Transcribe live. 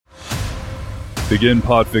Begin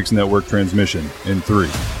Podfix Network transmission in 3,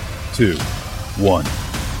 2, 1.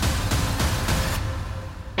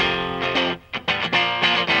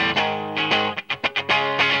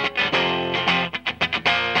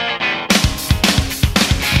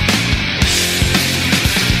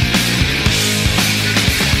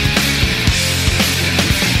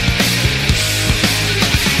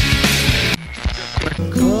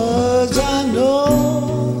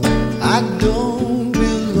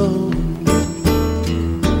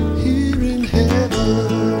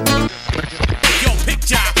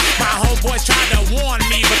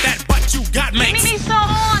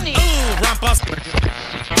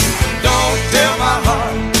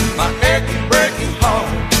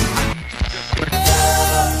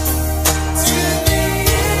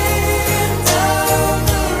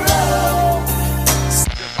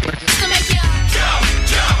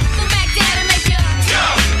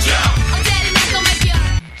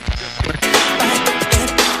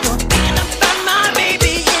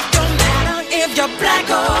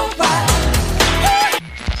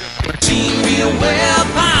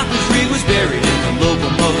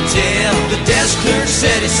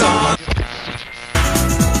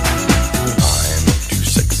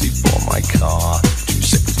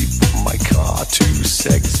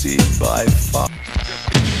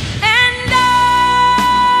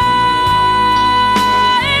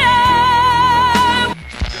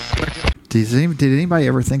 Did anybody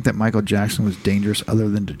ever think that Michael Jackson was dangerous other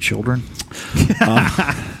than to children?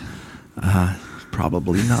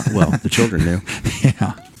 Probably not. Well, the children knew.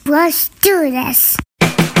 Yeah. Let's do this.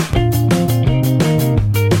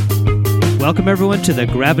 Welcome, everyone, to the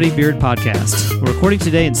Gravity Beard Podcast. We're recording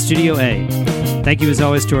today in Studio A. Thank you, as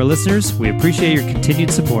always, to our listeners. We appreciate your continued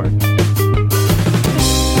support.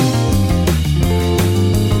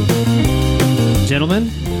 Gentlemen,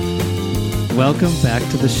 welcome back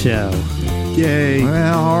to the show. Yay.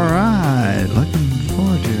 Well, all right. Looking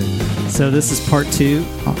forward to it. So this is part 2.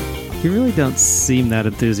 You really don't seem that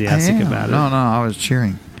enthusiastic about it. No, I was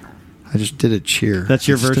cheering. I just did a cheer. That's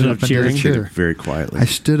your version of cheering? Very quietly. I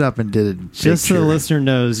stood up and did it. Just so the listener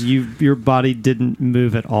knows, your body didn't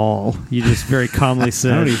move at all. You just very calmly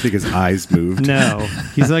said... I don't even think his eyes moved. No.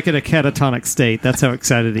 He's like in a catatonic state. That's how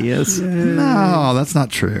excited he is. No, that's not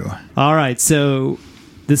true. All right, so...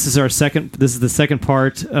 This is the second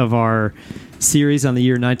part of our series on the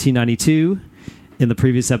year 1992. In the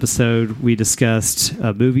previous episode, we discussed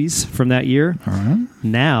movies from that year. All right.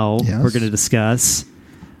 Now, Yes. we're going to discuss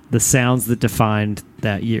the sounds that defined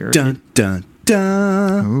that year. Dun, dun,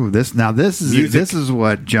 dun. Ooh, this is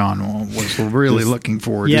what John was really looking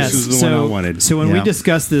forward to. Yes, This is the one I wanted. So when we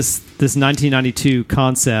discussed this 1992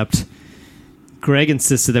 concept, Greg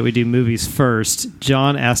insisted that we do movies first.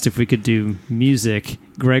 John asked if we could do music.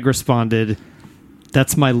 Greg responded,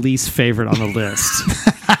 "That's my least favorite on the list."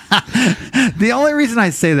 The only reason I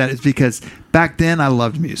say that is because back then I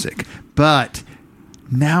loved music, but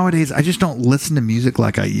nowadays I just don't listen to music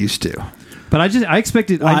like I used to. But I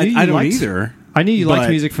expected. Well, I knew you I don't liked, either. I knew you liked but-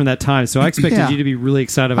 music from that time, so I expected you to be really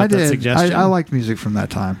excited about I that did. suggestion. I liked music from that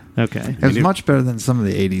time. Okay. It was much better than some of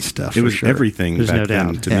the 80s stuff. It was for sure. everything There's back no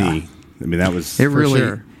then doubt. to Yeah. me. I mean, that was... It For really.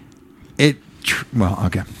 sure. Well,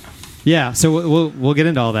 okay. Yeah. So we'll get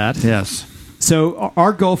into all that. Yes. So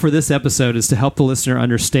our goal for this episode is to help the listener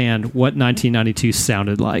understand what 1992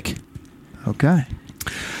 sounded like. Okay.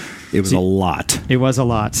 It was a lot. It was a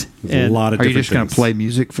lot. It was a lot of Are you different just going to things. play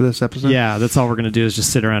music for this episode? Yeah, that's all we're going to do is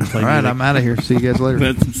just sit around and play All right, music. I'm out of here. See you guys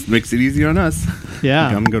later. That makes it easy on us. Yeah.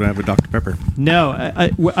 I'm going to have a Dr. Pepper. No,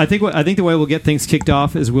 I think the way we'll get things kicked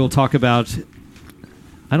off is we'll talk about...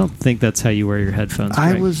 I don't think that's how you wear your headphones,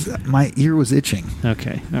 Greg. My ear was itching.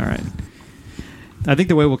 Okay, all right. I think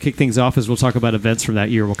the way we'll kick things off is we'll talk about events from that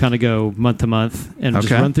year. We'll kind of go month to month and just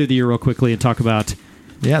Okay. run through the year real quickly and talk about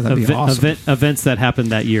Yeah, that'd be awesome. events that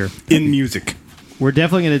happened that year. In music. We're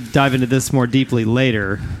definitely going to dive into this more deeply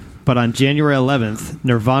later, but on January 11th,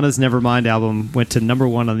 Nirvana's Nevermind album went to number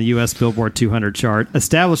 1 on the U.S. Billboard 200 chart,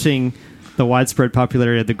 establishing the widespread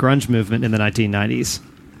popularity of the grunge movement in the 1990s.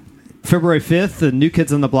 February 5th, the New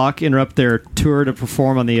Kids on the Block interrupt their tour to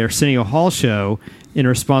perform on the Arsenio Hall show in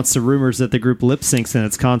response to rumors that the group lip syncs in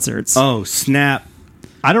its concerts. Oh, snap.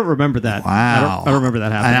 I don't remember that. Wow. I don't remember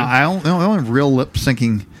that happening. The only real lip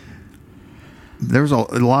syncing. There was a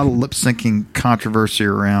lot of lip syncing controversy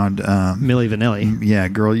around. Milli Vanilli. Yeah,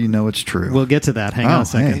 girl, you know it's true. We'll get to that. Hang on a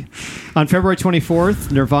second. Hey. On February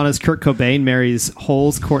 24th, Nirvana's Kurt Cobain marries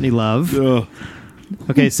Hole's Courtney Love. Ugh.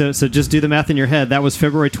 Okay, so just do the math in your head. That was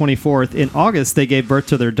February 24th. In August, they gave birth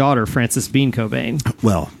to their daughter, Frances Bean Cobain.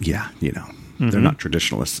 Well, yeah, you know. They're not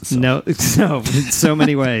traditionalists. So. No, in so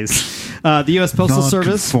many ways. The U.S. Postal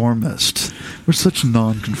Service. Nonconformist. We're such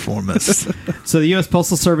nonconformists. So the U.S.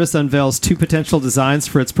 Postal Service unveils 2 potential designs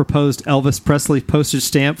for its proposed Elvis Presley postage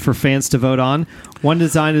stamp for fans to vote on. One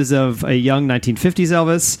design is of a young 1950s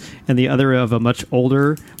Elvis, and the other of a much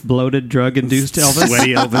older, bloated, drug-induced Elvis.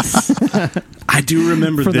 Sweaty Elvis. I do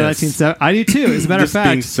remember From this. the 1970s. I do too, as a matter of This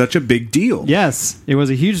being fact. such a big deal. Yes, it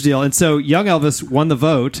was a huge deal. And so young Elvis won the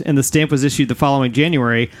vote, and the stamp was issued the following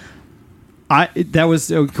January. That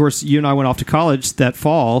was, of course, you and I went off to college that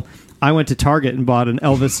fall. I went to Target and bought an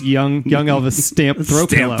Elvis young Elvis stamp throw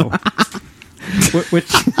pillow.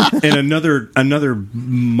 Which And another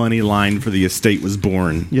money line for the estate was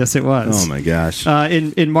born. yes, it was. Oh my gosh.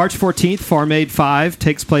 In March 14th, Farm Aid 5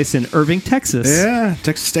 takes place in Irving, Texas. Yeah,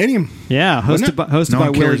 Texas Stadium. Yeah, hosted by No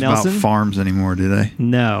one Willie cares about Nelson. farms anymore, do they?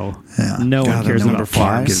 No, Yeah. no one God, cares number about five.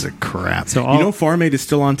 farms. Gives a crap. So You know, Farm Aid is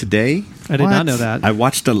still on today. I did What? not know that. I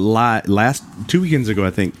watched a last 2 weekends ago.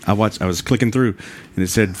 I think I was clicking through, and it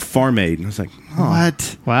said Farm Aid, and I was like, oh.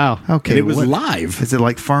 What? Wow, Okay, And it was what- live. Is it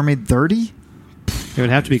like Farm Aid 30? it would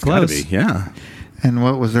have to be Gotta close. be, yeah. And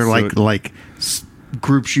what was there So- like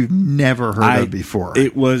groups you've never heard of before?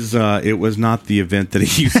 It was not the event that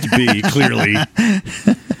it used to be. Clearly,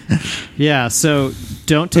 Yeah, so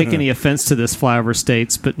don't take any offense to this, Flyover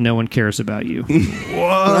States, but no one cares about you.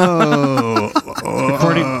 Whoa!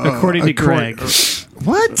 According to Greg.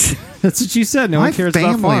 What? That's what you said. No My one cares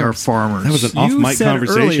about family are farms. farmers. that was an You off-mic said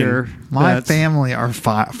conversation. earlier My that- family are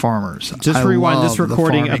farmers. Just I rewind this love the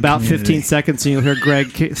recording farming about 15 community. seconds and you'll hear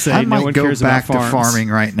Greg say I no might one go cares back about to farms. farming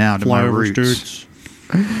right now to my Flyover roots. States.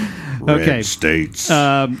 Okay. Red States.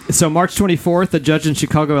 So March 24th, a judge in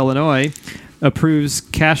Chicago, Illinois, approves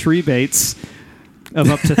cash rebates of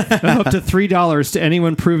up to $3 to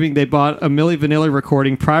anyone proving they bought a Milli Vanilli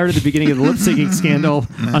recording prior to the beginning of the lip syncing scandal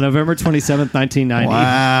on November 27th, 1990.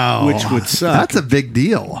 Wow, Which would suck. That's a big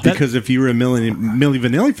deal. Because if you were a Milli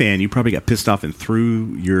Vanilli fan, you probably got pissed off and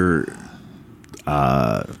threw your,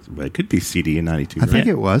 it could be CD in '92. I think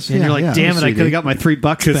it was. And yeah, you're like, yeah, damn it, I CD. could have got my $3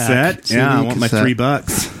 back. cassette. CD Yeah, I want my cassette.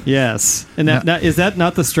 $3. Yes. And now, is that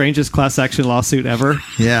not the strangest class action lawsuit ever?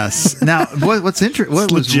 Yes. Now, what was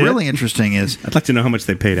legit. really interesting is I'd like to know how much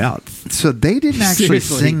they paid out. so they didn't actually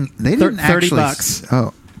Seriously. sing. They didn't $30. actually.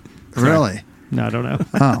 Oh, really? No, I don't know.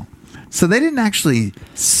 Oh, so they didn't actually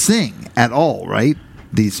sing at all, right?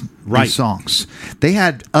 These songs. They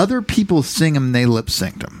had other people sing them. They lip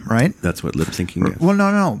synced them, right? That's what lip syncing is. Well,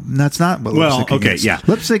 no, that's not what Well, lip syncing okay, is. yeah.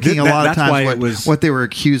 Lip syncing a lot of That's why times it was- what they were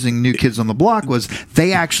accusing New Kids on the Block was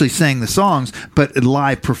they actually sang the songs, but in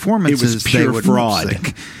live performances pure they would fraud. lip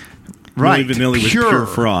sync. Right, Milli Vanilli was pure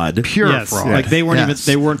fraud. Pure Yes, fraud. like they weren't Yes.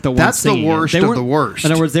 they weren't the ones That's the singing it. worst They of weren't- the worst.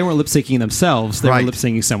 In other words, they weren't lip syncing themselves; they Right. were lip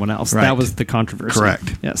syncing someone else. Right. That was the controversy.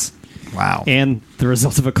 Correct. Yes, Wow. and the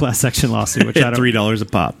result of a class action lawsuit, which I At don't. $3 a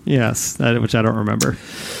pop. Yes, which I don't remember.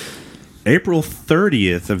 April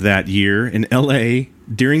 30th of that year in L.A.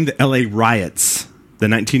 during the L.A. riots, the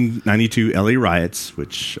 1992 L.A. riots,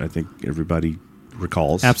 which I think everybody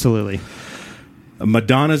recalls. Absolutely.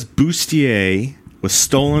 Madonna's bustier was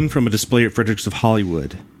stolen from a display at Fredericks of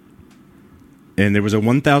Hollywood. And there was a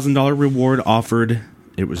 $1,000 reward offered.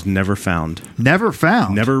 It was never found. Never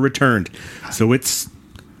found. Never returned. So it's...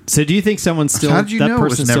 So, do you think someone still? How did you that know it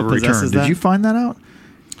person was still never possesses returned? that? Did you find that out?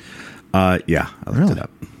 Yeah, I looked Really? it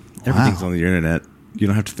up. Everything's Wow. on the internet. You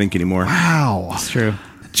don't have to think anymore. Wow. It's true.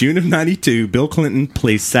 June of 92, Bill Clinton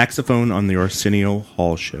plays saxophone on the Arsenio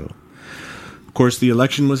Hall show. Of course, the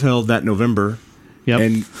election was held that November. Yep.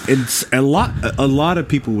 And it's a lot of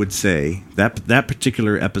people would say that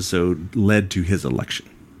particular episode led to his election.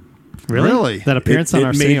 Really? That appearance on It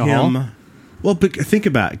Arsenio made Hall. him- Well, but think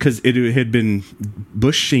about it, because it had been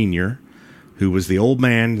Bush Sr., who was the old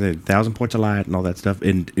man, the 1,000 points of light and all that stuff.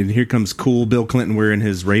 And here comes cool Bill Clinton wearing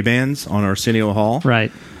his Ray-Bans on Arsenio Hall.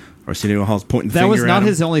 Right. Arsenio Hall's pointing the That finger was at not him.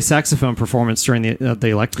 his only saxophone performance during the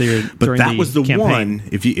election. But that was the campaign.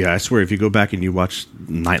 one. I swear, if you go back and you watch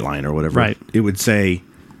Nightline or whatever, Right. it would say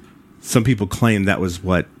some people claim that was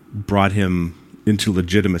what brought him into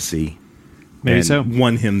legitimacy. Maybe and so.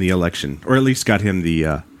 won him the election, or at least got him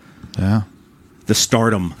the Yeah.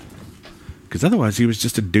 stardom. Because otherwise, he was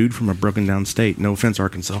just a dude from a broken down state. No offense,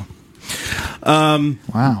 Arkansas.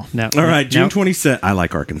 Wow. Now, All right, June now, 27th. I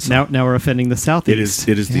like Arkansas. now we're offending the Southeast.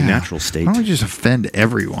 It is the Yeah. natural state. Why don't we just offend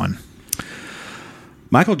everyone?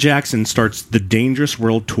 Michael Jackson starts the Dangerous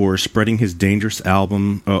World Tour, spreading his dangerous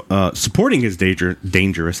album, supporting his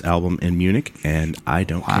dangerous album in Munich, and I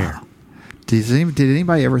don't care. Did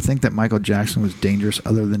anybody ever think that Michael Jackson was dangerous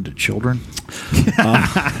other than to children?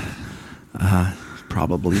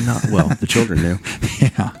 Probably not. Well, the children knew.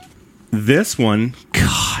 Yeah. This one,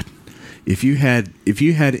 God, if you had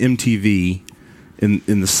MTV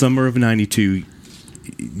in the summer of '92,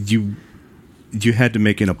 you had to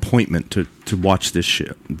make an appointment to watch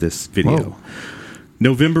this video. Whoa.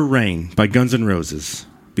 November Rain by Guns N' Roses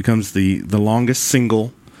becomes the longest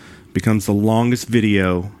single, becomes the longest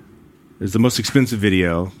video, is the most expensive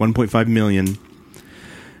video, $1.5 million,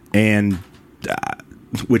 and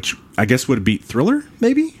which I guess would beat Thriller,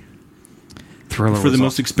 maybe? Thriller For the was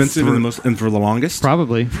most expensive and for the longest?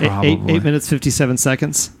 Probably. Probably. 8 minutes, 57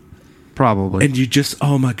 seconds. Probably. And you just,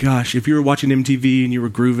 oh my gosh, if you were watching MTV and you were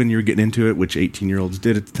grooving, you were getting into it, which 18-year-olds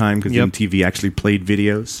did at the time because Yep. MTV actually played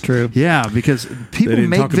videos. True. yeah, because They people didn't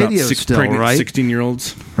make talk about videos still, pregnant right?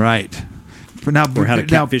 16-year-olds. Right. But now, Or how to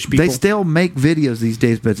catfish people. They still make videos these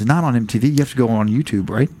days, but it's not on MTV. You have to go on YouTube,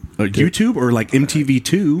 right? YouTube or like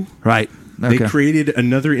MTV2. Right. They Okay. created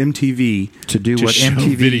another MTV to do what show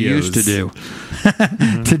MTV used to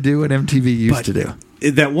videos. do. To do what MTV used to do.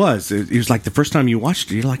 It was like the first time you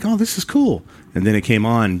watched it, you're like, oh, this is cool. And then it came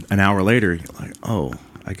on an hour later. You're like, oh,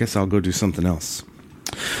 I guess I'll go do something else.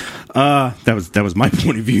 That was my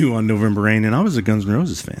point of view on November Rain, and I was a Guns N'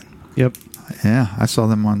 Roses fan. Yep. Yeah, I saw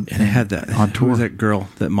them on. And it had that on Who tour. was that girl,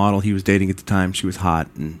 that model he was dating at the time? She was hot,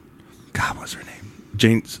 and God, what's her name?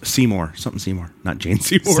 Jane Seymour, something Seymour, not Jane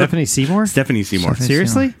Seymour. Stephanie Seymour? Stephanie Seymour. Stephanie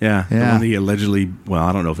Seriously? Seymour. Yeah, the Yeah. one he allegedly. Well,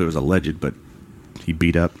 I don't know if it was alleged, but he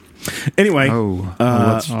beat up. Anyway,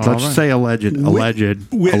 let's right. say alleged.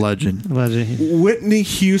 Alleged. Whit- Alleged. Legend. Whitney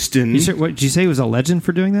Houston. What did you say he was a legend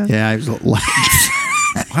for doing that? Yeah, he was alleged.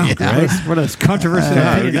 Wow, Greg. What a controversial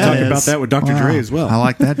Yeah, we opinion can talk that about is. that with Dr. Wow. Dre as well. I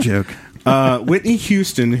like that joke. Whitney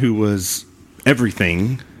Houston, who was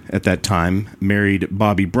everything at that time, married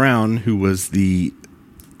Bobby Brown, who was the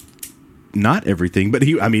not everything, but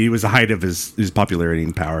he was the height of his popularity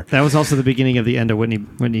and power. That was also the beginning of the end of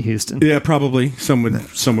Whitney Houston. Yeah, probably some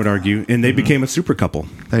would argue, and they became a super couple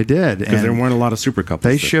They did. because there And weren't a lot of super couples.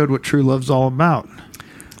 they that- showed what true love's all about.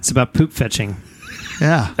 It's about poop fetching.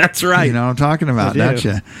 Yeah. That's right. You know what I'm talking about, I don't do.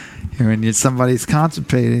 you? When somebody's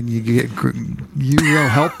constipated, you will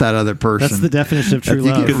help that other person. That's the definition of true You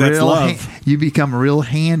love. get Because that's real love. you become real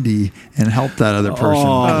handy and help that other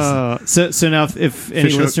person. So now if any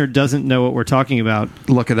Fish hook. listener doesn't know what we're talking about,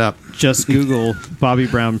 Look it up. just Google Bobby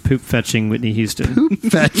Brown poop fetching Whitney Houston. Poop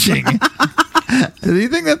fetching. Do you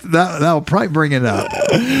think that'll probably bring it up?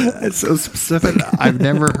 It's so specific. I've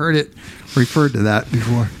never heard it referred to that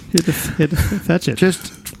before. Hit to fetch it.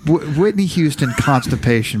 Just Whitney Houston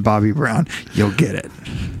constipation, Bobby Brown. You'll get it.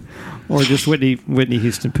 Or just Whitney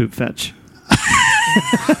Houston poop fetch.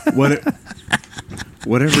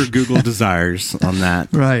 Whatever Google desires on that.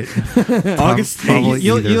 Right. August Probably 8th.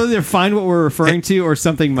 You'll either find what we're referring to or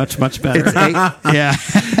something much, much better. Yeah.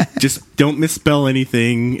 Just don't misspell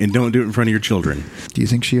anything and don't do it in front of your children. Do you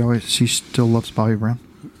think she still loves Bobby Brown?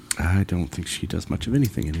 I don't think she does much of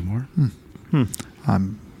anything anymore.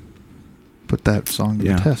 Put that song to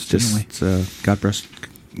the test, didn't we? just God bless.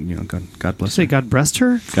 God bless. Say her. God blessed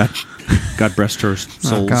her? God rest her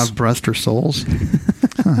souls. Oh, God bless her souls.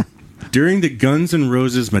 During the Guns N'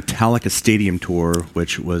 Roses Metallica Stadium tour,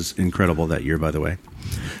 which was incredible that year, by the way,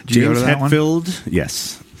 Did you go James to that one? Hetfield,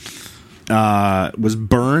 yes, was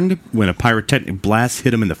burned when a pyrotechnic blast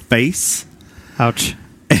hit him in the face, Ouch.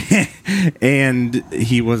 and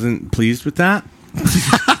he wasn't pleased with that.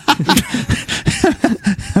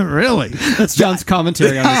 Really? That's John's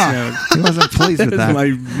commentary on this note. He wasn't pleased with That's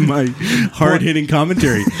that. my hard hitting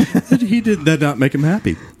commentary. He did that not make him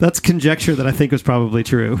happy. That's conjecture that I think was probably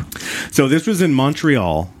true. So this was in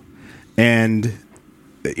Montreal, and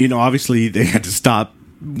obviously they had to stop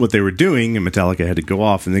what they were doing, and Metallica had to go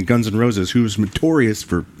off. And then Guns N' Roses, who was notorious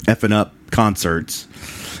for effing up concerts,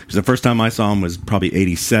 because the first time I saw him was probably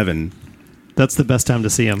 '87, That's the best time to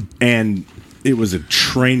see him. and it was a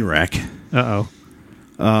train wreck. Uh-oh.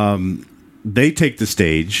 They take the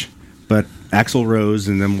stage, but Axl Rose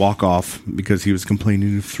and then walk off because he was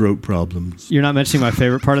complaining of throat problems. You're not mentioning my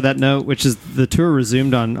favorite part of that note, which is the tour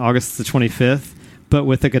resumed on August the 25th, but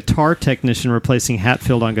with a guitar technician replacing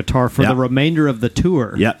Hatfield on guitar for Yeah. the remainder of the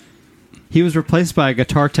tour. Yep. He was replaced by a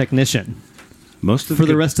guitar technician Most of for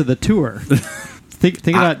the rest of the tour. Think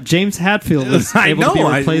about James Hatfield was I able to be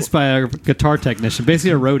know, replaced by a guitar technician,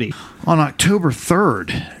 basically a roadie. On October 3rd,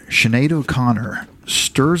 Sinead O'Connor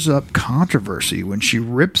stirs up controversy when she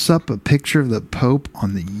rips up a picture of the Pope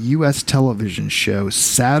on the U.S. television show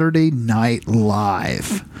Saturday Night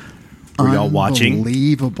Live. Were y'all watching?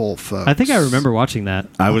 Unbelievable, folks. I think I remember watching that,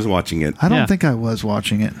 I was watching it. I don't Yeah. think I was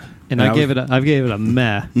watching it. and I I gave it a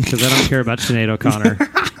meh because I don't care about Sinead O'Connor.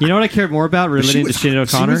 You know what I cared more about relating to Sinead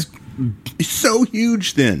O'Connor? She was so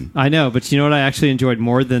huge then. I know, but you know what I actually enjoyed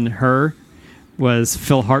more than her was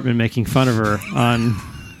Phil Hartman making fun of her on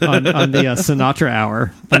on the Sinatra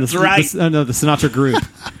Hour. That's right. No, the Sinatra Group.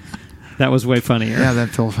 That was way funnier. Yeah, then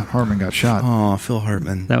Phil Hartman got shot. Oh, Phil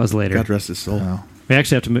Hartman. That was later. God rest his soul. Oh. We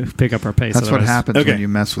actually have to pick up our pace. That's what otherwise- happens Okay. when you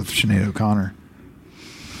mess with Sinead O'Connor.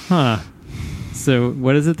 Huh. So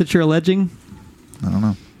what is it that you're alleging? I don't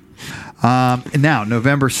know. And now,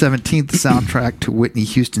 November 17th, the soundtrack to Whitney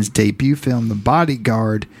Houston's debut film, The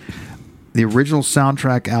Bodyguard. The original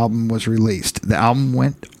soundtrack album was released. The album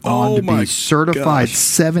went on Oh to my be certified gosh.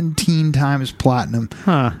 17 times platinum.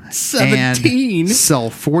 Huh. 17? And sell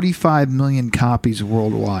 45 million copies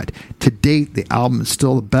worldwide. To date, the album is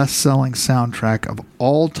still the best-selling soundtrack of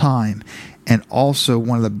all time and also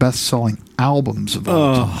one of the best-selling albums of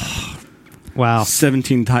all time. Wow.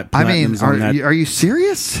 17 type I mean, platinums on that are you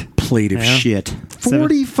serious? plate of Yeah. shit.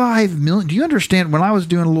 45 million. Do you understand? When I was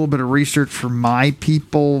doing a little bit of research for my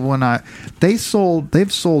people, they've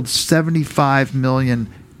sold 75 million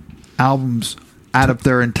albums out of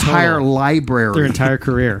their entire Total. library. Their entire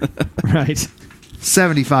career. Right.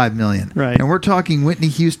 75 million. Right. And we're talking Whitney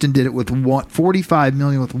Houston did it with 45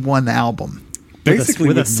 million with one album. Basically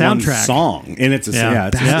with a one soundtrack. song. And it's Yeah.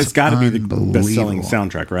 it's got to be the Unbelievable. best-selling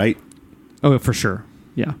soundtrack, right? Oh, for sure.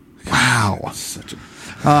 Yeah. Wow. Such a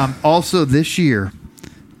Also, this year,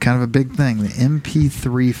 kind of a big thing, the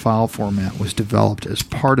MP3 file format was developed as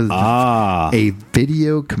part of a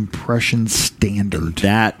video compression standard.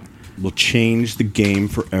 that will change the game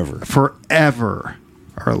forever. Forever,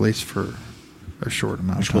 or at least for a short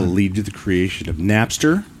amount of Which will time. lead to the creation of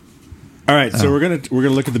Napster. All right, so we're gonna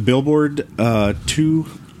look at the Billboard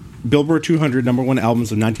 200 number one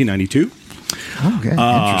albums of 1992. Okay,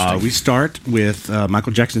 interesting. We start with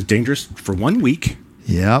Michael Jackson's "Dangerous" for 1 week,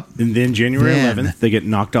 Yep. and then January Then- 11th they get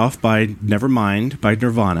knocked off by "Nevermind" by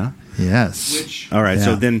Nirvana. Yes. All right,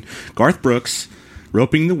 so Yeah. then Garth Brooks,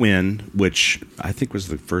 "Roping the Wind," which I think was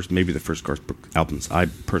maybe the first Garth Brooks albums I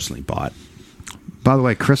personally bought. By the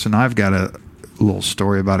way, Chris and I've got a little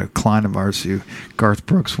story about a client of ours who Garth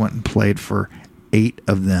Brooks went and played for 8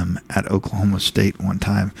 of them at Oklahoma State one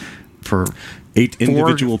time for 8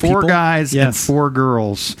 individual four people. guys and Yes. 4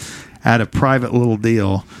 girls at a private little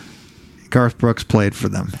deal. Garth Brooks played for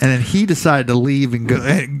them, and then he decided to leave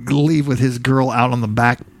and leave with his girl out on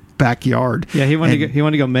the backyard. Yeah, he wanted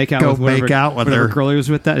And to go make out go with whatever, make out with whatever her. girl he was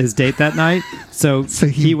with his date that night. So, So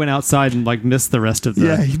he went outside and like missed the rest of the.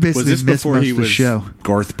 Yeah, he basically Was this missed before most he of the was show.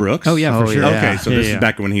 Garth Brooks? Oh, yeah, for Oh, sure. yeah. Okay, so Yeah, this yeah. is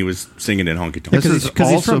back when he was singing in honky tonk. This Because is he's- 'cause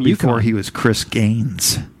he's also from before UConn. he was Chris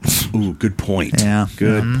Gaines. Ooh, good point. Yeah.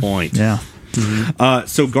 Good point. Yeah.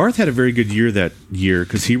 So Garth had a very good year that year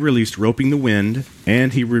because he released "Roping the Wind"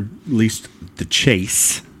 and he released "The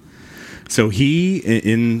Chase." So he,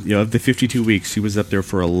 in of the 52 weeks, he was up there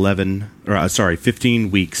for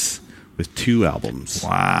 15 weeks with 2 albums.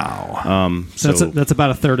 Wow. So That's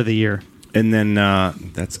about a third of the year. and then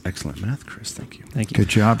that's excellent math, Chris. Thank you. Thank you. Good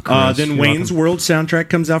job, Chris. Then Wayne's World soundtrack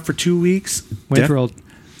comes out for 2 weeks. Wayne's World.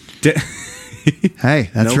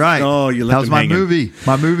 Hey, that's Nope. right. Oh, you let that was them my hanging. movie.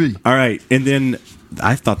 My movie. All right, and then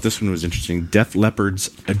I thought this one was interesting. Def Leppard's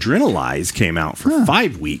 "Adrenalize" came out for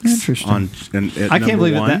 5 weeks. Interesting. I can't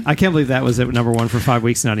believe that. I can't believe that was at number 1 for 5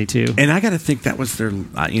 weeks in '92. And I got to think that was their.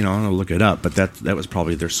 I'm gonna look it up, but that was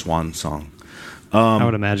probably their swan song. I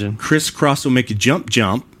would imagine. Criss Cross will make you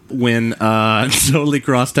jump when Totally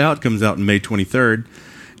Crossed Out comes out on May 23rd.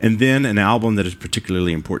 And then an album that is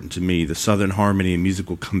particularly important to me, The Southern Harmony and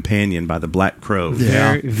Musical Companion by the Black Crowes, Yeah.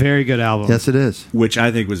 Very, very good album. Yes, it is. which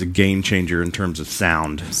I think was a game changer in terms of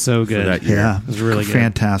sound. So good. For that year. Yeah. It was really good.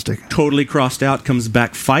 Fantastic. Totally Crossed Out comes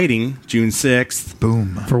back fighting June 6th.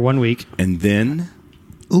 Boom. For 1 week. And then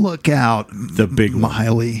Look out, the big one.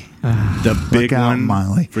 Miley. The big out, one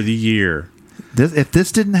Miley. for the year. If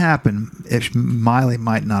this didn't happen, if Miley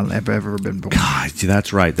might not have ever been born. God, see,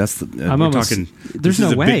 that's right. That's the. I'm we're almost- talking. there's this no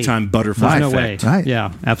is a way. big time butterfly There's no way. effect. Right.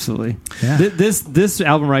 Yeah, absolutely. Yeah. This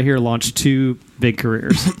album right here launched 2 big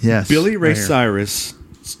careers. Yes. Billy Ray Right here. Cyrus'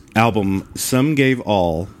 album "Some Gave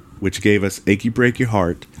All," which gave us "Achy Break Your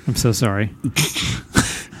Heart," I'm so sorry.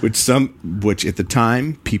 which at the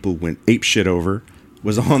time people went ape shit over,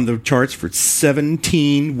 was on the charts for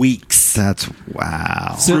 17 weeks That's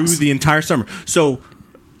wow. through the entire summer. So,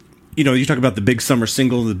 you talk about the big summer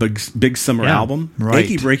single, the big summer Yeah. album. Right.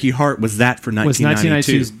 "Achy Break Your Heart" was that for Was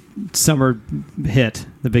 1992. 1992's summer hit,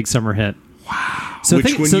 the big summer hit. Wow. So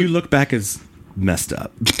Which, when you look back as messed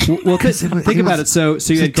up. Well, think about it. So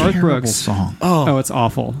you had Garth Brooks. Song. Oh, it's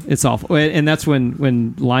awful. It's awful. And that's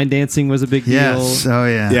when line dancing was a big deal. Yes. Oh,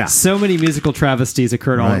 yeah. Yeah. So many musical travesties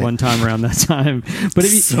occurred all at Right. one time around that time. But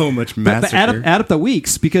if you, So much but massacre. add up the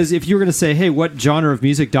weeks, because if you were going to say, hey, what genre of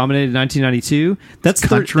music dominated in 1992? That's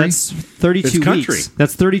Country. That's 32 It's country. weeks.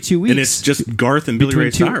 That's 32 weeks. And it's just Garth and Billy between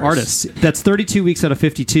Ray two Cyrus. artists. That's 32 weeks out of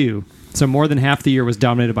 52. So more than half the year was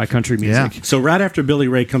dominated by country music. Yeah. So right after Billy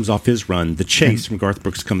Ray comes off his run, The Chase from Garth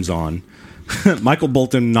Brooks comes on. Michael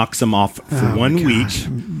Bolton knocks him off for 1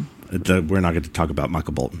 week. We're not going to talk about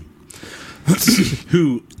Michael Bolton,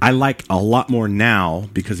 who I like a lot more now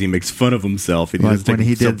because he makes fun of himself and he Like doesn't take when he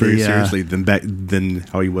himself did very the, seriously than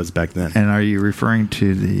how he was back then. And are you referring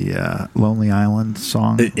to the Lonely Island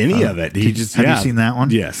song? Any of it? Have you seen that one?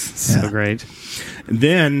 Yes. So great. And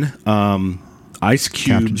then Ice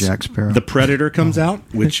Captain Cube's Jack Sparrow. The Predator comes out,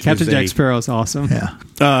 which Captain is Jack Sparrow is awesome. Yeah.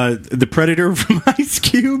 The Predator from Ice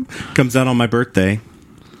Cube comes out on my birthday.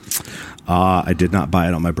 I did not buy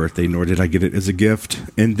it on my birthday, nor did I get it as a gift.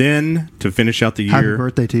 And then to finish out the year, Happy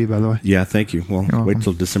birthday to you, by the way. yeah, thank you. Well, You're wait welcome.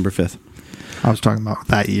 till December 5th. I was talking about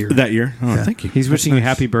that year. That year. Oh, Yeah. thank you. He's wishing you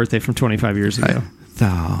happy birthday from 25 years ago.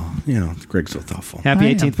 Oh, Greg's so thoughtful. Happy I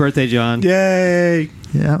am. 18th birthday, John. Yay!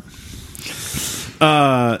 Yeah.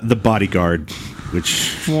 The Bodyguard,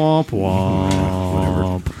 which Womp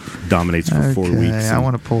womp. dominates for 4 Okay, weeks. I and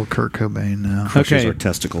want to pull Kurt Cobain now. crushes Okay. our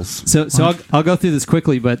testicles. So I'll go through this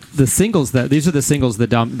quickly, but the singles these are the singles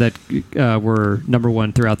that were number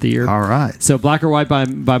one throughout the year. All right. So Black or White by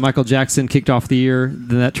Michael Jackson kicked off the year.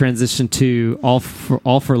 Then that transitioned to All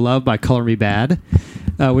for Love by Color Me Bad,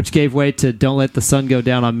 which gave way to Don't Let the Sun Go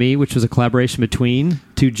Down on Me, which was a collaboration between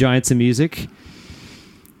two giants in music,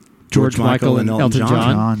 George Michael and Elton John.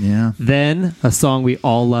 John, yeah. Then a song we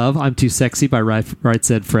all love, I'm Too Sexy by Right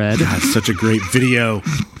Said Fred, God, such a great video.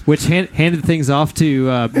 which handed things off to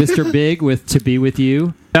Mr. Big with To Be With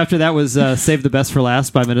You. After that was Save the Best for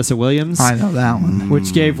Last by Vanessa Williams, I know that one.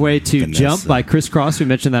 which gave way to Vanessa. Jump by Criss Cross. We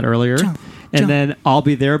mentioned that earlier. And then I'll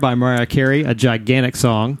Be There by Mariah Carey, a gigantic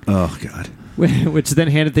song, Oh, God. which then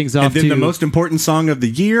handed things off And then to the most important song of the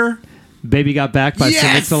year. Baby Got Back by Sir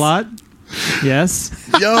Yes! Mix-a-Lot. Yes.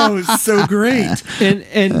 Yo, it's so great.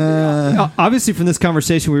 And obviously from this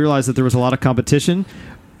conversation, we realized that there was a lot of competition.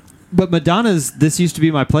 But Madonna's This Used to Be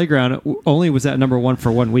My Playground only was at number one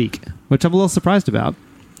for 1 week, which I'm a little surprised about.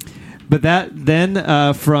 But that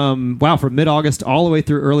then from mid-August all the way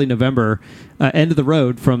through early November, End of the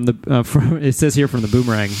Road from it says here from the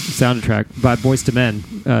Boomerang soundtrack by Boyz II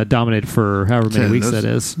Men dominated for however many So weeks those- that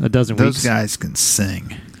is, a dozen Those weeks. guys can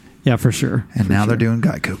sing. Yeah, for sure. And now they're doing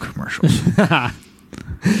Geico commercials.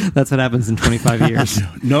 That's what happens in 25 years.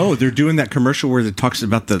 No, they're doing that commercial where it talks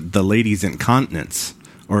about the lady's incontinence,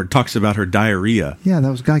 or it talks about her diarrhea. Yeah,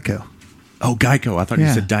 that was Geico. Oh, Geico. I thought you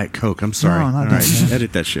Yeah. said Diet Coke. I'm sorry. No, not All Diet right, Coke.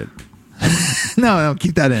 edit that shit. No,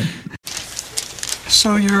 keep that in.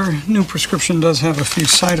 So your new prescription does have a few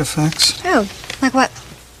side effects. Oh, like what?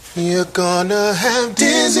 You're gonna have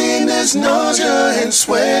dizziness, nausea, and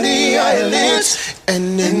sweaty eyelids,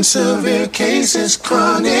 and in severe cases,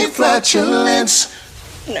 chronic flatulence.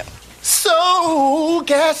 No. So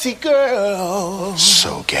gassy, girl.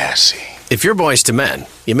 So gassy. If you're Boyz II Men,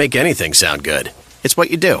 you make anything sound good. It's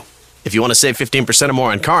what you do. If you want to save 15% or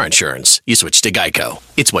more on car insurance, you switch to Geico.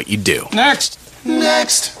 It's what you do. Next.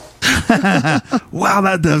 Next. Wow,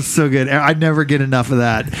 that does so good. I never get enough of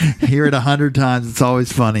that. Hear it 100 times. It's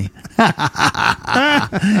always funny. Oh,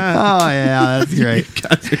 yeah, that's great.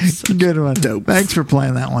 Good one. Thanks for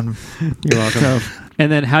playing that one. You're welcome.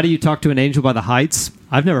 And then How Do You Talk to an Angel by The Heights?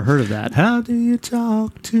 I've never heard of that. How do you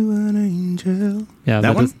talk to an angel? Yeah,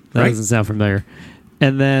 that one. that Right? doesn't sound familiar.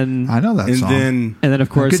 And then I know that And song. then of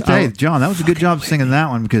course Good day, John. That was a good job singing that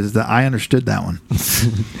one because I understood that one.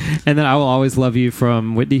 and then I Will Always Love You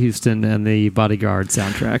from Whitney Houston and the Bodyguard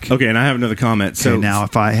soundtrack. okay, and I have another comment. So So now,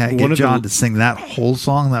 if I one get of John the- to sing that whole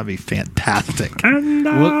song, that'd be fantastic.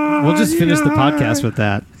 We'll just finish the podcast with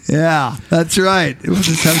that. Yeah, that's right. We'll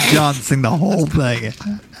just have John sing the whole thing.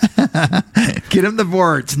 Get him the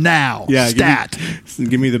words now. Yeah, Stat.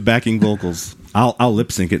 Give me the backing vocals. I'll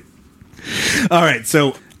lip sync it. All right,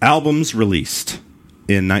 so albums released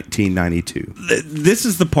in 1992. This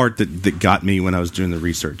is the part that got me when I was doing the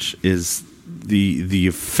research, is the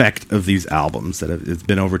effect of these albums that it's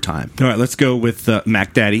been over time. All right, let's go with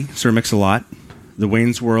Mac Daddy, Sir Mix-a-Lot, The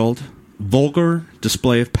Wayne's World, Vulgar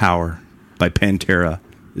Display of Power by Pantera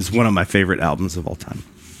is one of my favorite albums of all time.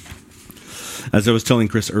 As I was telling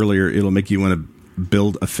Chris earlier, it'll make you want to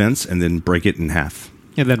build a fence and then break it in half.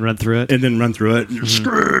 And then run through it. And then run through it. You're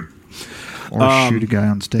screwed. Or shoot a guy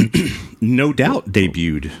on stage. No Doubt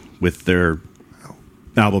debuted with their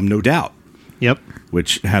album, No Doubt, Yep.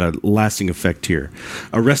 which had a lasting effect here.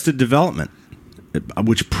 Arrested Development,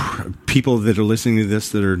 which people that are listening to this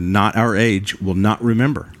that are not our age will not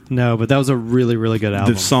remember. No, but that was a really, really good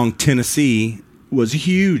album. The song Tennessee was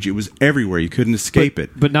huge. It was everywhere. You couldn't escape it.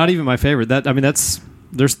 But not even my favorite.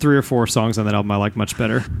 There's 3 or 4 songs on that album I like much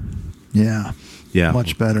better. Yeah. Yeah.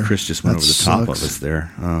 Much better. Chris just went That over the top of sucks. us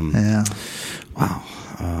there. Yeah.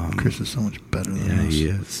 Wow. Chris is so much better than Yeah, us. he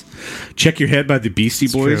is. Check Your Head by the Beastie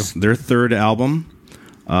Boys, their third album,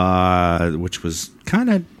 which was kind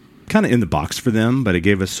of in the box for them, but it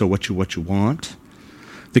gave us So What You Want.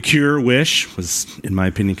 The Cure, Wish was, in my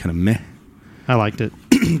opinion, kind of meh. I liked it.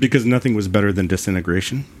 Because nothing was better than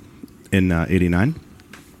Disintegration in 89.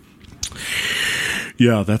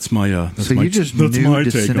 Yeah, that's my So you just that's knew my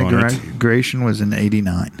take on it. Disintegration was in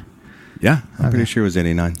 89. Yeah, I'm pretty sure it was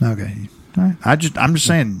 89. Okay. All right. I'm just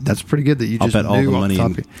saying that's pretty good that you I'll just bet all the knew off money.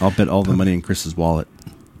 top of- I'll bet all the money in Chris's wallet.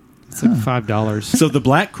 It's like $5. So the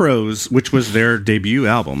Black Crowes, which was their debut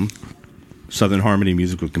album, Southern Harmony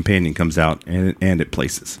Musical Companion, comes out and it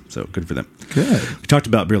places. So good for them. Good. We talked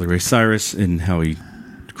about Billy Ray Cyrus and how he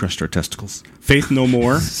crushed our testicles. Faith No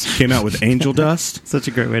More came out with Angel Dust. Such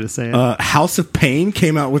a great way to say it. House of Pain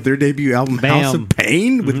came out with their debut album, Bam. House of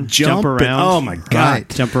Pain, with Jump Jump. Around. Oh my God. Right.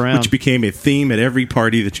 Jump Around. Which became a theme at every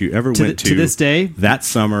party that you ever went to. To this day, that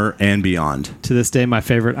summer and beyond. To this day, my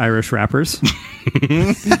favorite Irish rappers.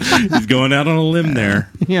 He's going out on a limb there.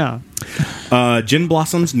 Yeah. Gin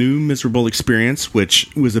Blossom's New Miserable Experience, which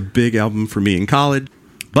was a big album for me in college,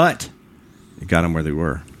 but it got them where they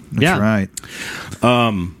were. That's Yeah. right.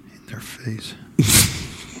 In their face.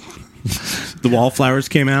 The Wallflowers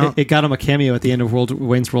came out. It got him a cameo at the end of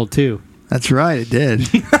Wayne's World 2. That's right. It did.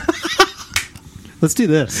 Let's do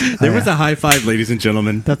this. There was a high five, ladies and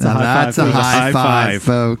gentlemen. That's a Now high that's five. a for us. high High five, five.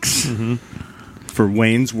 folks. For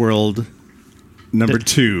Wayne's World number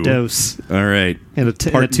 2. Dose. All right. And a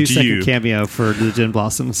 2-second Due. cameo for the Gin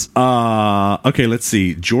Blossoms. Okay, let's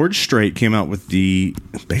see. George Strait came out with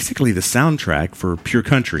basically the soundtrack for Pure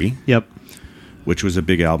Country, Yep. which was a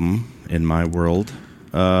big album in my world.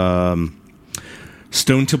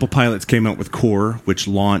 Stone Temple Pilots came out with Core, which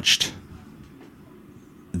launched.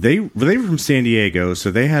 They were from San Diego, so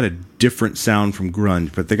they had a different sound from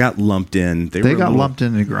grunge, but they got lumped in. They got lumped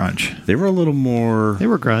into grunge. They were a little more. They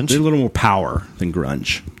were grunge. They were a little more power than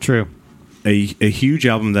grunge. True. A huge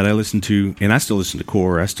album that I listened to, and I still listen to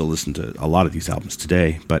Core. I still listen to a lot of these albums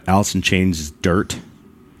today. But Alice in Chains' Dirt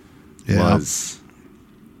was.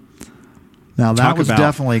 Now that was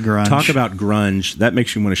definitely grunge. Talk about grunge. That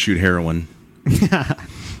makes you want to shoot heroin. I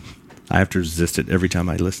have to resist it every time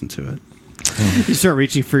I listen to it. You start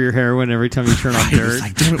reaching for your heroin every time you turn on It's dirt.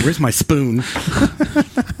 like, damn it, where's my spoon?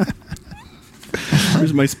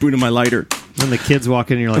 Where's my spoon and my lighter? When the kids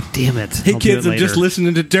walk in, you're like, damn it. Hey, I'll do kids, it I'm just later.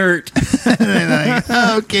 listening to Dirt.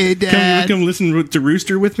 Okay, Dad. Come listen to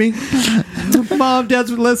Rooster with me? Mom,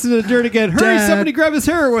 Dad's listening to dirt again. Hurry, Dad. somebody grab his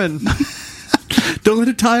heroin. Don't let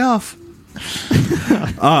it tie off.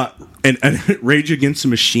 And Rage Against the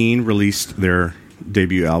Machine released their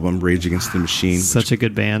debut album, Rage Against the Machine. Such a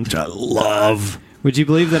good band. which I love. Would you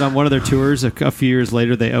believe that on one of their tours a few years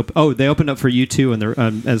later they opened up for U2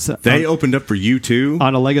 and They opened up for U2.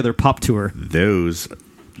 on a leg of their pop tour. Those.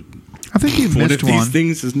 I think you One of missed these one.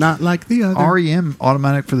 things is not like the other. REM,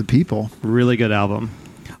 Automatic for the People. Really good album.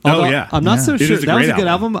 Oh, Although, yeah. I'm not Yeah. so It sure is a that was great a good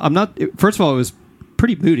album. I'm not. First of all, it was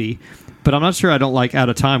pretty moody, but I'm not sure I don't like Out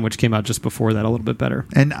of Time, which came out just before that, a little bit better.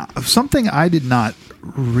 And something I did not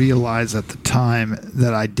realize at the time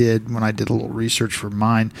that I did when I did a little research for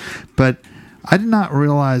mine, but I did not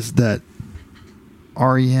realize that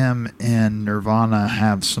REM and Nirvana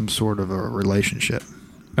have some sort of a relationship.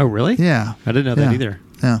 Oh, really? Yeah. I didn't know that Yeah. either.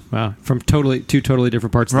 Yeah. Wow, from two totally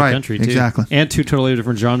different parts of Right, the country, too. exactly. And two totally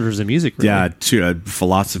different genres of music. Really. Yeah,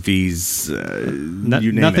 philosophies. You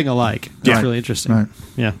name Nothing it. alike. That's Right. really interesting. Right.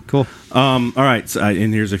 Yeah, cool. All right, so,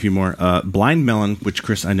 and here's a few more. Blind Melon, which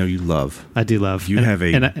Chris, I know you love. I do love. You And- have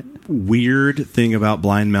and a weird thing about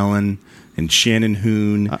Blind Melon and Shannon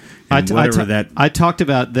Hoon and whatever I talked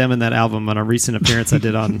about them in that album on a recent appearance I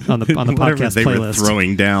did on the whatever podcast they were playlist.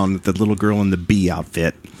 throwing down the little girl in the bee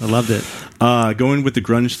outfit. I loved it. Going with the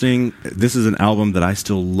grunge thing, this is an album that I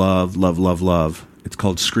still love. It's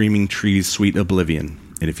called Screaming Trees, Sweet Oblivion.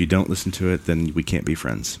 And if you don't listen to it, then we can't be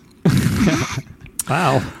friends.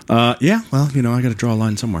 Wow. Yeah, well, I got to draw a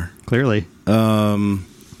line somewhere. Clearly.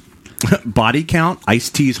 Body Count,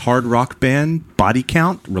 Ice-T's hard rock band, Body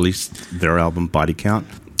Count, released their album Body Count.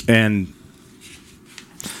 And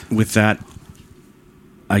with that,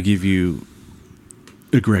 I give you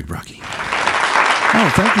a Greg Brocky. Oh,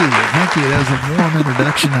 thank you. Thank you. That was a warm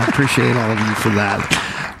introduction. I appreciate all of you for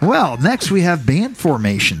that. Well, next we have band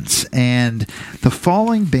formations, and the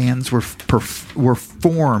following bands were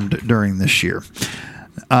formed during this year.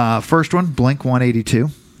 First one,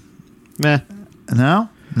 Blink-182. Meh. No?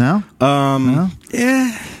 Yeah.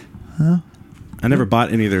 I never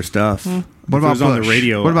bought any of their stuff. What If about it was Bush? on the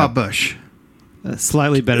radio? What about Bush?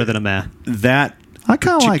 Slightly better than a meh. That I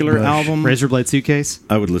kind of like particular Bush. album? Razorblade Suitcase.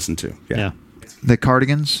 I would listen to. Yeah. The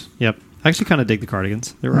Cardigans. Yep. I actually kind of dig the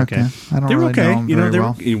Cardigans. They were okay. I don't They were really know okay. them You know,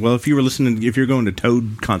 very well. well, if you're going to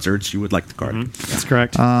Toad concerts, you would like the Cardigans. That's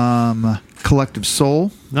correct. Collective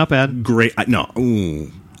Soul. Not bad. Great. I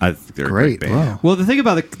think they're a great band. Wow. Well, the thing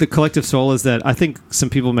about the Collective Soul is that I think some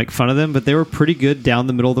people make fun of them, but they were pretty good down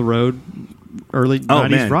the middle of the road, early 90s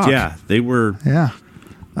man, rock. yeah, they were. Yeah.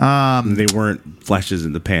 They weren't flashes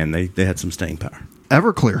in the pan. They had some staying power.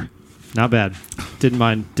 Everclear. Not bad. Didn't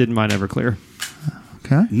mind Everclear.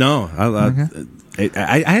 Okay. No,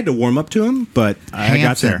 I had to warm up to him, but I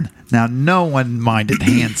got there. Hanson. Now, no one minded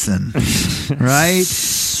Hanson, right?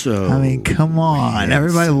 So I mean, come on.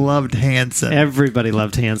 Everybody loved Hanson. Everybody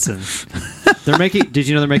loved Hanson. Did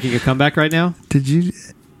you know they're making a comeback right now? Did you?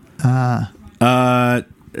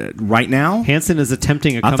 right now, Hanson is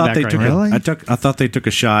attempting a I comeback thought they right took. now. Really? I thought they took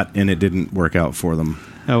a shot and it didn't work out for them.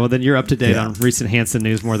 Oh, well, then you're up to date Yeah. on recent Hanson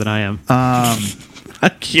news more than I am.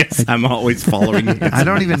 Yes, I'm always following. I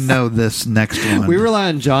don't even know this next one. We rely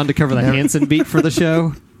on John to cover the Hanson beat for the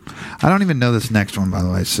show. I don't even know this next one, by the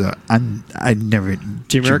way. So I never.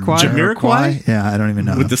 Jamiroquai? Jamiroquai? Yeah, I don't even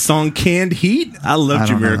know. With the song "Canned Heat," I love I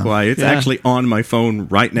don't know. Jamiroquai. It's Yeah. actually on my phone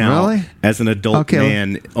right now. Really? As an adult Okay.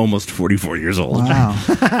 man, almost 44 years old. Wow.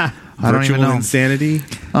 I don't Virtual even know. Insanity.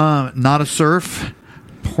 Not a Surf.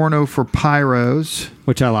 Porno for Pyros.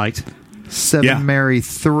 Which I liked. Seven Yeah. Mary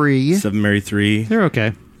 3. Seven Mary 3. They're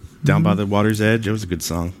okay. Down by the Water's Edge. It was a good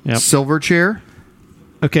song. Yep. Silverchair.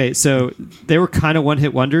 Okay, so they were kind of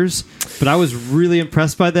one-hit wonders, but I was really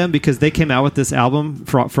impressed by them because they came out with this album,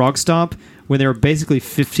 Frog Stomp, when they were basically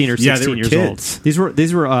 15 or 16 Yeah, they were years kids. old.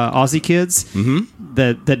 These were Aussie kids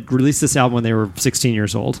that released this album when they were 16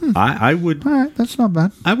 years old. I would All right, that's not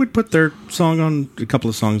bad. put their song on a couple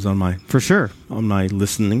of songs on my For sure.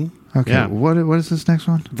 listening. Okay, Yeah. what is this next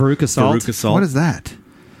one? Veruca Salt. Veruca Salt. What is that?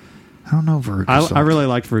 I don't know Veruca Salt. I really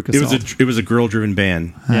liked Veruca It was Salt. it was a girl driven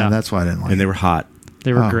band, yeah. That's why I didn't like and they it. were hot,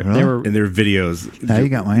 They were Oh, great. really? They were and their videos. Now you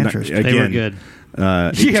got my interest. they were Again, good.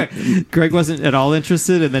 yeah. Yeah, Greg wasn't at all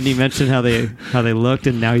interested, and then he mentioned how they looked,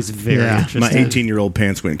 and now he's very Yeah. interested. My 18-year-old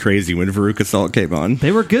pants went crazy when Veruca Salt came on.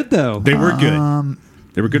 They were good though. They were good.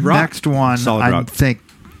 They were good rock. Next one Solid I rock. think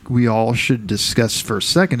we all should discuss for a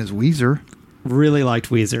second is Weezer. Really liked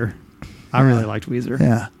Weezer. I really liked Weezer.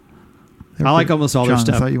 Yeah. I like almost all John, their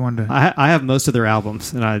stuff. I thought you wanted to. I have most of their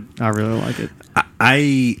albums, and I really like it.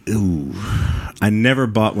 I never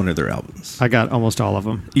bought one of their albums. I got almost all of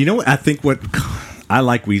them. You know what? I think I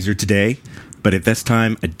like Weezer today, but at this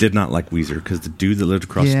time I did not like Weezer because the dude that lived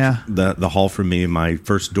across the hall from me in my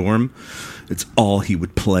first dorm, it's all he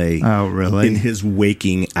would play. Oh, really? In his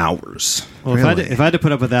waking hours. Well, Really? if I had to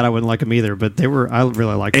put up with that, I wouldn't like them either. But I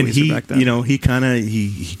really liked And Weezer back then. he kind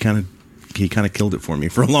of killed it for me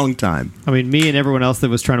for a long time. I mean, me and everyone else that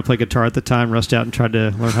was trying to play guitar at the time rushed out and tried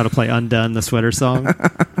to learn how to play "Undone," the Sweater song,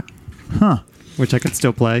 which I could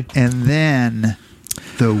still play. And then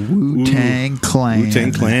the Wu-Tang Clan.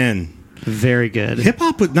 Wu-Tang Clan. Very good. Hip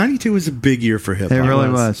hop with 92 was a big year for hip hop. It really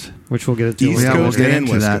was. Which we'll get into. East Yeah, we'll Coast get and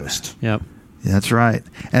into West that. Coast. Yep. That's right.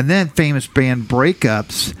 And then famous band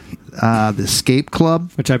breakups, the Escape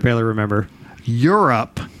Club, Which I barely remember.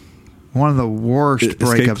 Europe, one of the worst Escape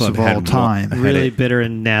breakups Club of all had one. time. Really bitter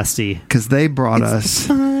and nasty. Because they brought us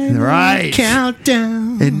right.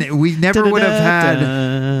 Countdown. And we never would have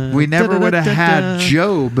had. We never would have had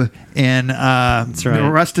Job in right.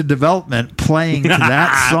 Arrested Development playing to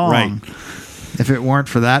that song Right. if it weren't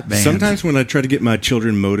for that band. Sometimes when I try to get my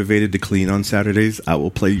children motivated to clean on Saturdays, I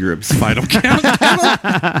will play Europe's Final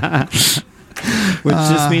Countdown. Which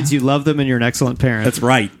just means you love them and you're an excellent parent. That's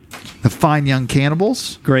right. the Fine Young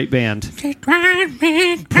Cannibals. Great band.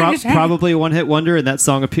 Probably a one-hit wonder, and that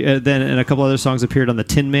song then and a couple other songs appeared on the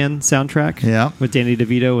Tin Man soundtrack. Yeah. with Danny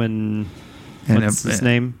DeVito and what's his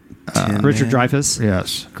name? Richard Dreyfuss.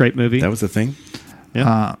 Yes. Great movie. That was the thing.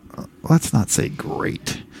 Yeah, Let's not say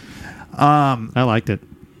great. I liked it.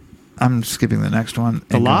 I'm skipping the next one.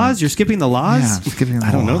 The and Laws? going- You're skipping the Laws? Yeah, I'm skipping the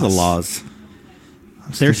I don't know the Laws.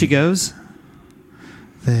 laws. There she goes.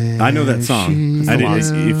 There I know that song. she I didn't.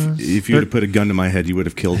 goes. If you would have put a gun to my head, you would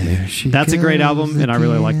have killed me. There she That's a great goes album, and I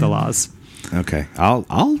really like the again. Laws. Okay, I'll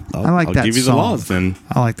I like I'll that give you song. the laws then.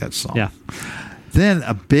 I like that song. Yeah. Then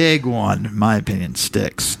a big one, in my opinion,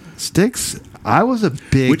 Styx. Styx, I was a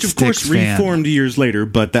big Which, of course, Styx fan. reformed years later,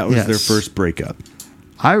 but that was Yes. their first breakup.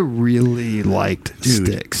 I really liked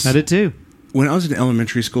Styx. I did too. When I was in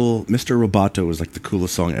elementary school, Mr. Roboto was like the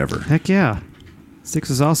coolest song ever. Heck yeah. Styx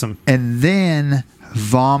is awesome. And then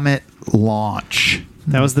Vomit Launch.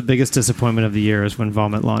 That was the biggest disappointment of the year is when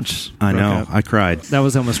Vomit launched. I know. Broke up. I cried. That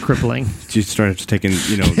was almost crippling. You started taking,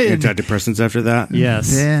 antidepressants after that?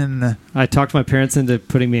 Yes. Then I talked my parents into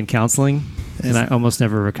putting me in counseling, and I almost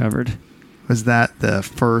never recovered. was that the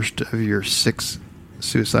first of your 6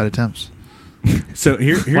 suicide attempts? So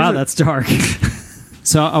here's Wow, that's dark.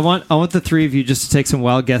 So I want the three of you just to take some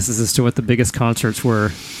wild guesses as to what the biggest concerts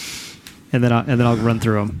were, and then I'll run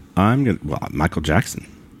through them. I'm going to... Michael Jackson.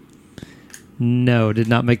 No, did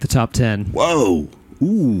not make the top 10. Whoa.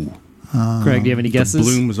 Ooh. Greg, do you have any The guesses?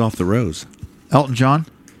 bloom was off the rose. Elton John?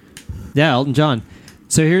 Yeah, Elton John.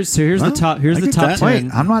 So here's the Well, top. Here's I the get top that. 10.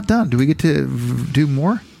 Wait, I'm not done. Do we get to do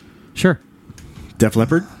more? Sure, Def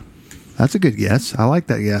Leppard? That's a good guess. I like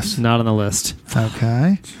that guess. not on the list.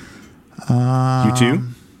 Okay. You too?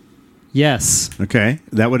 Yes, Okay.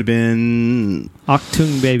 That would have been...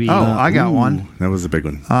 Achtung Baby. Oh, I got one. That was a big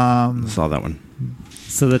one. I saw that one.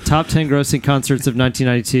 So the top 10 grossing concerts of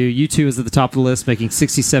 1992. U2 is at the top of the list, making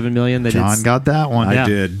 $67 million. John got that one. Yeah. I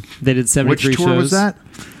did. They did 73 Which tour shows. was that?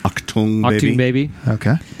 Achtung Baby. Achtung Baby.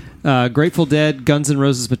 Okay. Grateful Dead, Guns N'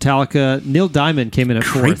 Roses, Metallica. Neil Diamond came in at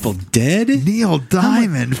fourth. Grateful Dead? Neil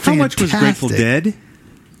Diamond. How much was Grateful fantastic. Dead?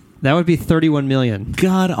 That would be $31 million.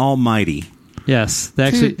 God almighty. Yes, they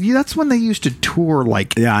actually. Dude, that's when they used to tour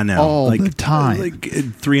like Yeah, I know. all the time. Like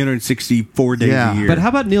 364 days Yeah. a year. But how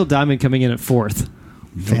about Neil Diamond coming in at fourth?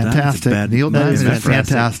 fantastic. Neil That Diamond is is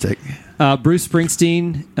fantastic. fantastic. Bruce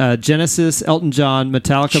Springsteen, Genesis, Elton John,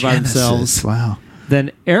 Metallica by Genesis, themselves. Wow.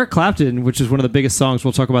 Then Eric Clapton, which is one of the biggest songs,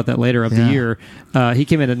 we'll talk about that later, of the Yeah. year. He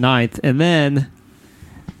came in at ninth. And then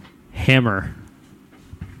Hammer.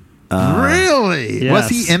 Really? yes. Was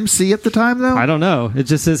he MC at the time though? I don't know. It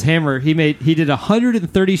just says Hammer. He did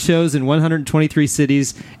 130 shows in 123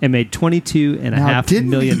 cities and made $22.5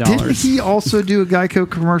 million. Didn't he also do a Geico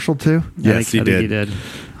commercial too? Yes, I he think did. he did.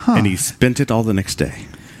 And he spent it all the next day.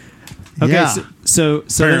 Okay, Yeah. so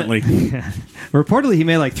Apparently. reportedly he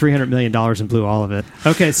made like $300 million and blew all of it.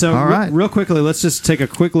 Okay, so All right. real quickly, let's just take a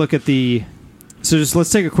quick look at the. Let's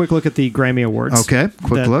take a quick look at the Grammy Awards. Okay,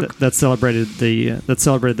 quick look. that celebrated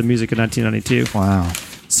the music in 1992. Wow.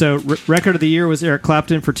 So record of the year was Eric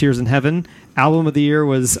Clapton for Tears in Heaven. Album of the year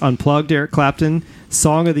was Unplugged, Eric Clapton.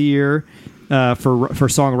 Song of the year for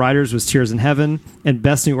songwriters was Tears in Heaven, and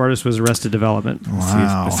Best New Artist was Arrested Development.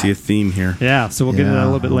 Wow. I see a theme here. Yeah, so we'll get into that a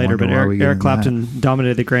little bit I later. wonder But why we get Eric into Clapton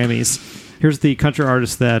dominated the Grammys. Here's the country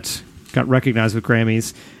artists that got recognized with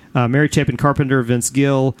Grammys: Mary Chapin Carpenter, Vince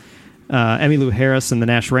Gill, Emmylou Harris and the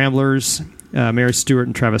Nash Ramblers, Mary Stewart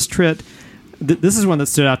and Travis Tritt. This is one that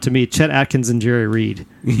stood out to me: Chet Atkins and Jerry Reed.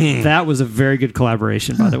 That was a very good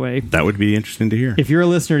collaboration, by the way. That would be interesting to hear. If you're a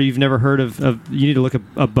listener, you've never heard of you need to look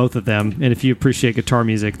up both of them, and if you appreciate guitar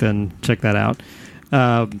music, then check that out.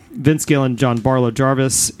 Vince Gill and John Barlow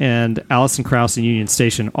Jarvis and Alison Krauss and Union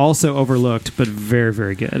Station, also overlooked, but very,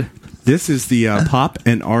 very good. This is the pop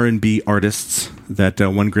and R&B artists that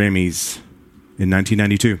won Grammys in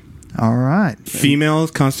 1992. All right. Female,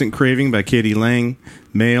 Constant Craving by Katie Lang.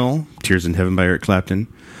 Male, Tears in Heaven by Eric Clapton.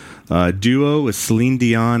 Duo with Celine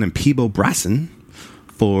Dion and Peebo Bryson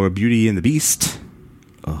for Beauty and the Beast.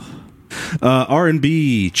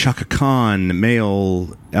 R&B, Chaka Khan.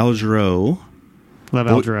 Male, Al Jarreau. Love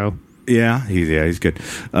Al Jarreau. Yeah, he's good.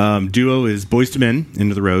 Duo is Boyz II Men,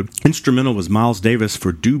 Into the Road. Instrumental was Miles Davis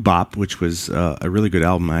for Doo Bop, which was a really good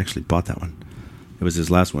album. I actually bought that one. It was his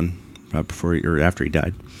last one, after he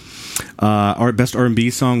died. Our best R&B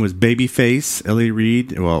song was Babyface, Ellie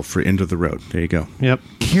Reed. Well, for End of the Road. There you go. Yep.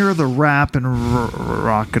 Here are the rap and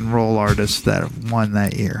rock and roll artists that won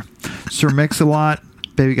that year: Sir Mix-a-Lot,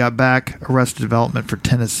 Baby Got Back, Arrested Development for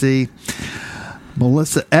Tennessee,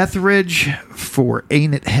 Melissa Etheridge for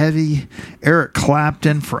Ain't It Heavy, Eric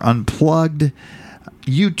Clapton for Unplugged,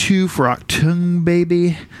 U2 for Achtung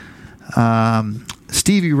Baby,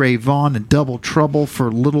 Stevie Ray Vaughan and Double Trouble for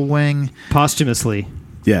Little Wing. Posthumously.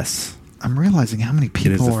 Yes. I'm realizing how many It is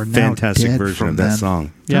people a are now fantastic dead version from of that then.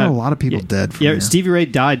 song. There are a lot of people dead from Yeah, there. Stevie Ray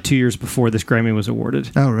died 2 years before this Grammy was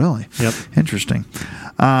awarded. Oh, really? Yep. Interesting.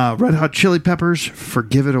 Red Hot Chili Peppers for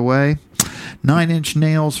Give It Away. 9 Inch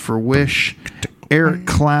Nails for Wish. Eric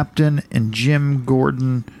Clapton and Jim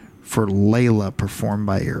Gordon for Layla, performed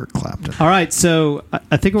by Eric Clapton. All right, so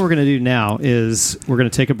I think what we're going to do now is we're going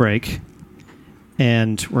to take a break,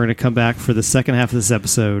 and we're going to come back for the second half of this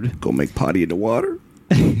episode. Go make potty in the water.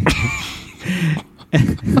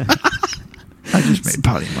 I just made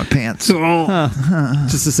potty in my pants.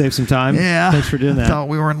 Just to save some time. Yeah. Thanks for doing that. Thought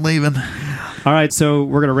we weren't leaving. All right, so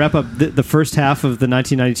we're going to wrap up the first half of the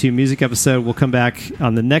 1992 music episode. We'll come back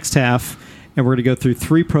on the next half, and we're going to go through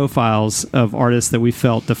 3 profiles of artists that we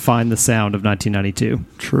felt define the sound of 1992.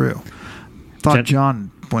 True. Thought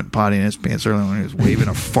John went potty in his pants earlier when he was waving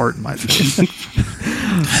a fart in my face.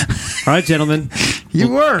 All right, gentlemen. You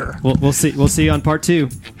were. We'll see. We'll see you on part 2.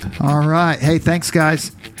 All right. Hey, thanks,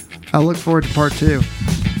 guys. I look forward to part 2.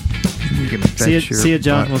 See you,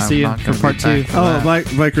 John. We'll see you for part 2. Oh,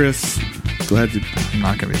 bye, Chris. Glad to I'm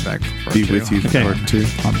not going to be back for part be 2. with you for part 2.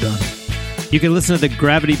 I'm done. You can listen to the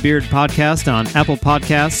Gravity Beard podcast on Apple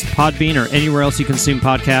Podcasts, Podbean, or anywhere else you consume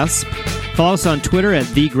podcasts. Follow us on Twitter at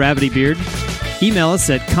 @TheGravityBeard. Email us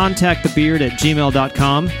at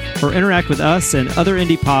contactthebeard@gmail.com or interact with us and other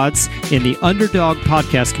indie pods in the Underdog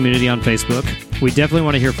podcast community on Facebook. We definitely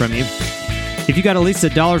want to hear from you. If you got at least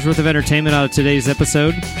 $1 worth of entertainment out of today's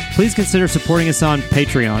episode, please consider supporting us on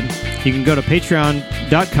Patreon. You can go to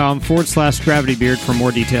patreon.com/GravityBeard for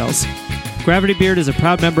more details. Gravity Beard is a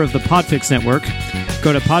proud member of the Podfix Network.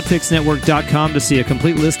 Go to podfixnetwork.com to see a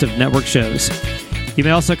complete list of network shows. You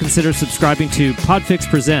may also consider subscribing to Podfix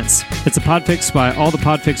Presents. It's a Podfix by all the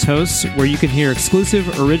Podfix hosts where you can hear exclusive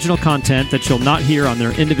original content that you'll not hear on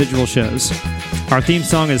their individual shows. Our theme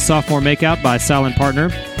song is Sophomore Makeout by Silent Partner.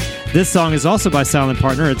 This song is also by Silent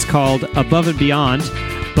Partner. It's called Above and Beyond.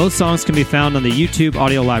 Both songs can be found on the YouTube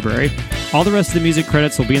audio library. All the rest of the music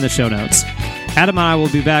credits will be in the show notes. Adam and I will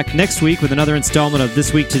be back next week with another installment of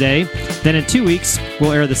This Week Today. Then in 2 weeks,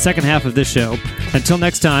 we'll air the second half of this show. Until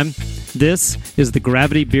next time, this is the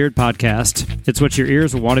Gravity Beard Podcast. It's what your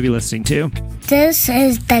ears will want to be listening to. This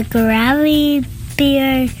is the Gravity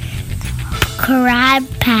Beard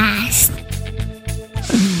Crabcast.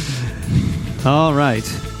 All right.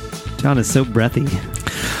 John is so breathy.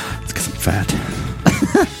 It's because I'm fat.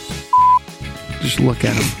 Just look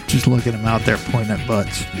at him. Just look at him out there pointing at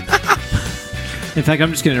butts. In fact, I'm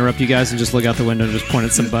just going to interrupt you guys and just look out the window and just point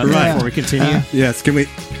at some butts before we continue. Yes, can we?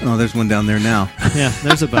 Oh, there's one down there now. Yeah,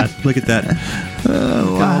 there's a butt. Look at that.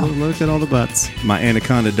 Oh, wow. Look at all the butts. My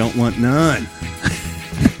anaconda don't want none.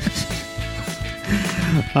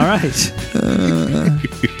 All right.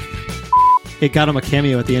 It got him a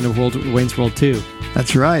cameo at the end of Wayne's World 2.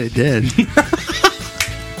 That's right, it did.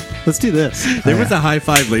 Let's do this. There was a high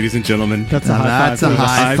five, ladies and gentlemen. That's a Now high that's five. a high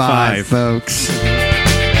High five, five. folks.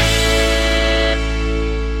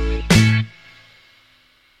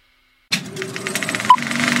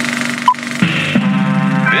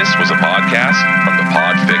 This was a podcast from the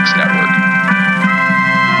Podfix Network.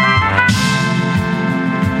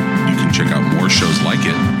 You can check out more shows like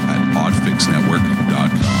it at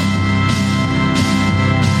podfixnetwork.com.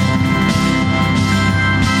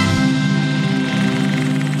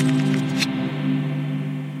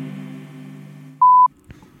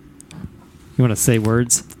 You want to say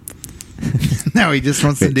words? No, he just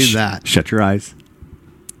wants to do that. Shut your eyes.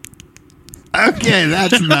 Okay,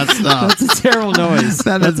 that's messed up. That's a terrible noise.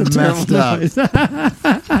 That is messed up.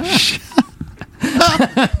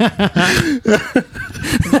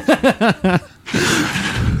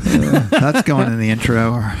 That's going in the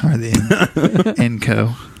intro or the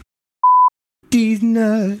enco. These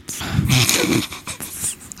nuts.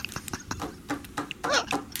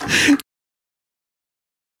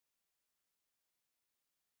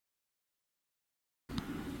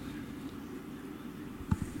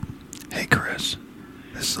 Hey, Chris,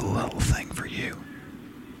 this is a little thing for you.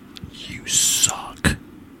 You suck.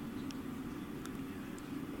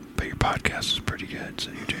 But your podcast is pretty good,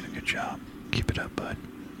 so you're doing a good job. Keep it up, bud.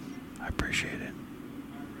 I appreciate it.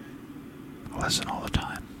 I listen all the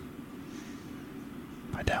time.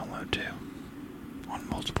 I download too. On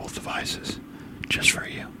multiple devices. Just for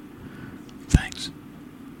you. Thanks.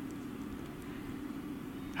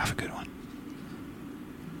 Have a good one.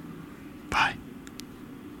 Bye.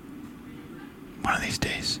 One of these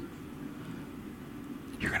days,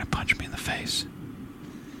 you're going to punch me in the face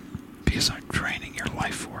because I'm draining your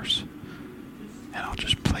life force. And I'll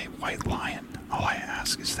just play White Lion. All I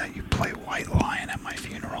ask is that you play White Lion at my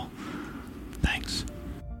funeral. Thanks.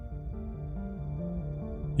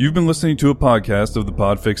 You've been listening to a podcast of the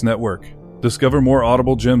Podfix Network. Discover more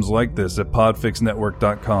audible gems like this at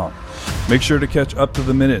podfixnetwork.com. Make sure to catch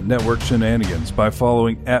up-to-the-minute network shenanigans by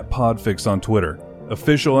following @Podfix on Twitter,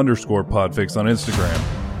 official_Podfix on Instagram,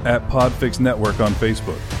 @Podfix Network on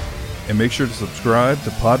Facebook. And make sure to subscribe to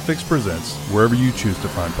Podfix Presents wherever you choose to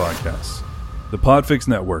find podcasts. The Podfix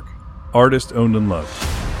Network, artist owned and loved.